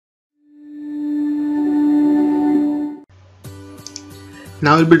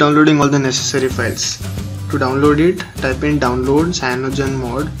Now we'll be downloading all the necessary files. To download it, type in download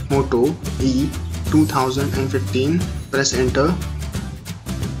Cyanogenmod Moto E 2015, press enter.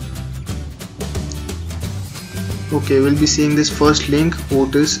 Okay, we'll be seeing this first link,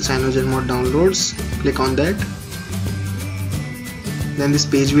 Otis Cyanogenmod downloads. Click on that. Then this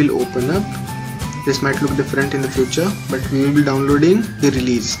page will open up. This might look different in the future, but we will be downloading the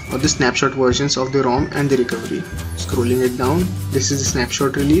release or the snapshot versions of the ROM and the recovery. Scrolling it down, this is the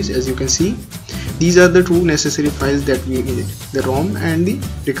snapshot release. As you can see, these are the two necessary files that we need, the ROM and the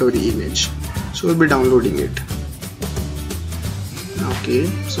recovery image. So we'll be downloading it. Okay,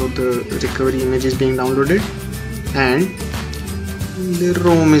 so the recovery image is being downloaded and the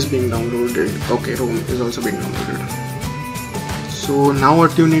ROM is being downloaded. Okay, ROM is also being downloaded. So now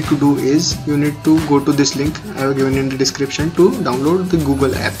what you need to do is you need to go to this link I have given in the description to download the Google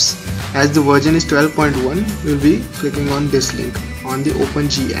Apps. As the version is 12.1, we'll be clicking on this link on the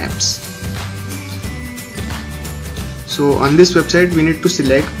OpenG apps. So on this website we need to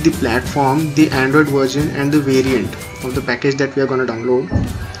select the platform, the Android version and the variant of the package that we are going to download.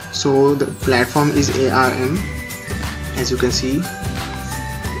 So the platform is ARM, as you can see.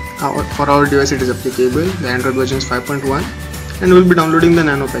 For our device it is applicable. The Android version is 5.1. and we'll be downloading the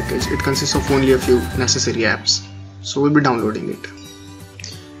nano package. It consists of only a few necessary apps, so we'll be downloading it.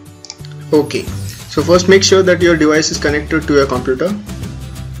 Okay, so first make sure that your device is connected to your computer.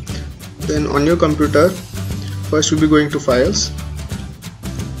 Then on your computer, first we'll be going to files.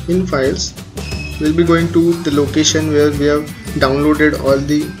 In files, we'll be going to the location where we have downloaded all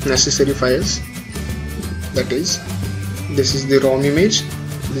the necessary files. That is, this is the ROM image,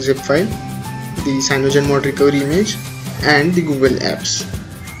 the zip file, the Cyanogenmod recovery image and the Google Apps.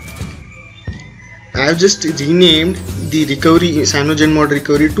 I have just renamed the recovery Cyanogenmod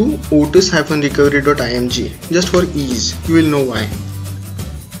recovery to otis-recovery.img just for ease. You will know why.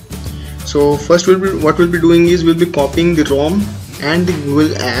 So first what we'll be doing is we'll be copying the ROM and the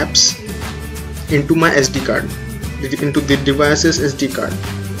Google Apps into my SD card, into the device's SD card.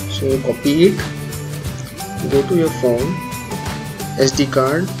 So copy it, go to your phone, SD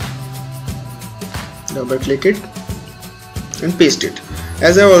card, double click it and paste it.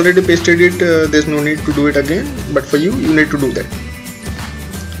 As I have already pasted it, there's no need to do it again, but for you need to do that.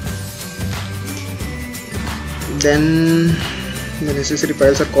 Then the necessary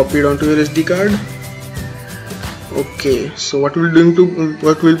files are copied onto your SD card. Okay, so what we'll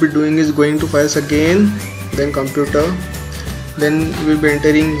be doing is going to files again, then computer, then we'll be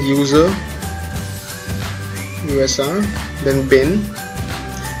entering user, USR, then bin.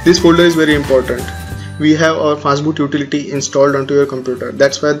 This folder is very important. We have our Fastboot utility installed onto your computer.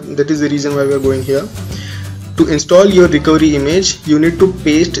 That is the reason why we are going here. To install your recovery image, you need to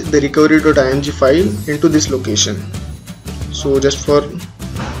paste the recovery.img file into this location. So just for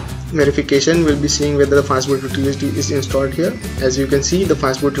verification, we'll be seeing whether the Fastboot utility is installed here. As you can see, the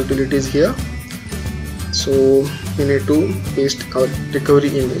Fastboot utility is here. So we need to paste our recovery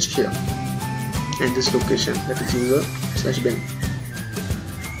image here at this location, that is user/bin.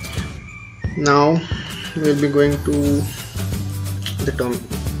 Now we'll be going to the term.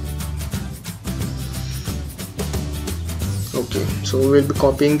 Okay, so we'll be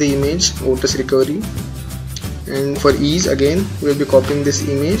copying the image Otis recovery, and for ease again we'll be copying this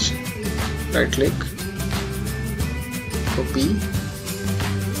image, right click, copy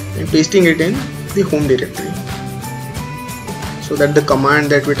and pasting it in the home directory, so that the command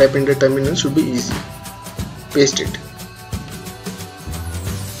that we type in the terminal should be easy. Paste it.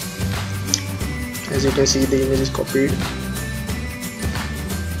 As you can see, the image is copied.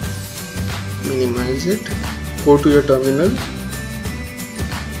 Minimize it. Go to your terminal.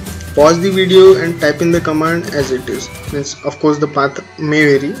 Pause the video and type in the command as it is. Means, of course, the path may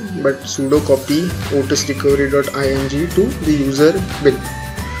vary, but sudo copy otis-recovery.img to the user bin.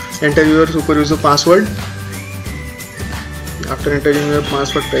 Enter your super user password. After entering your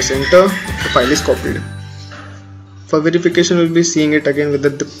password, press enter. The file is copied. For verification, we'll be seeing it again whether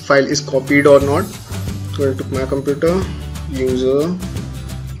the file is copied or not. Go to my computer, user,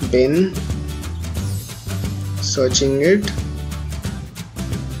 bin, searching it.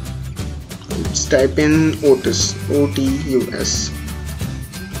 Let's type in Otis, O-T-U-S.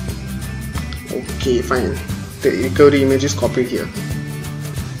 Okay, fine. The recovery image is copied here.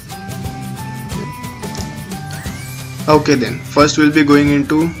 Okay, then first we'll be going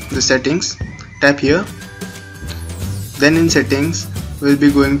into the settings. Tap here. Then in settings, we'll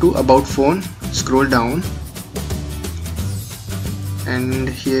be going to about phone, scroll down, and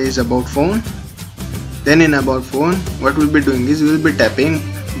here is about phone. Then in about phone, what we'll be doing is we'll be tapping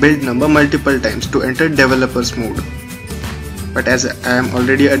build number multiple times to enter developers mode. but as I am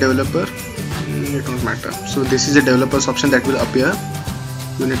already a developer, it won't matter. So this is a developers option that will appear.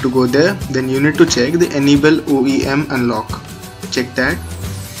 You need to go there, then you need to check the enable OEM unlock, check that.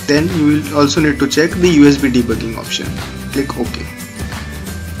 Then you will also need to check the USB debugging option, click OK.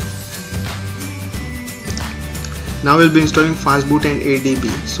 Now we'll be installing Fastboot and Adb.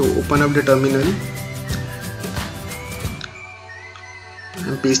 So open up the terminal.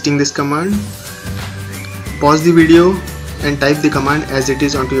 I'm pasting this command. Pause the video and type the command as it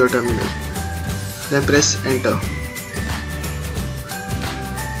is onto your terminal. Then press enter.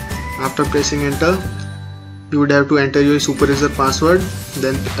 After pressing enter, you would have to enter your super user password.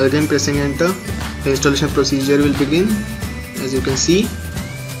 Then again pressing enter, the installation procedure will begin. As you can see,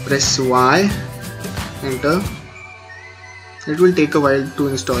 press Y, enter. It will take a while to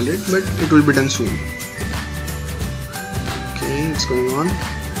install it, but it will be done soon. Okay, it's going on.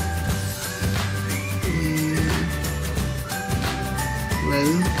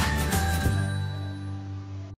 Well,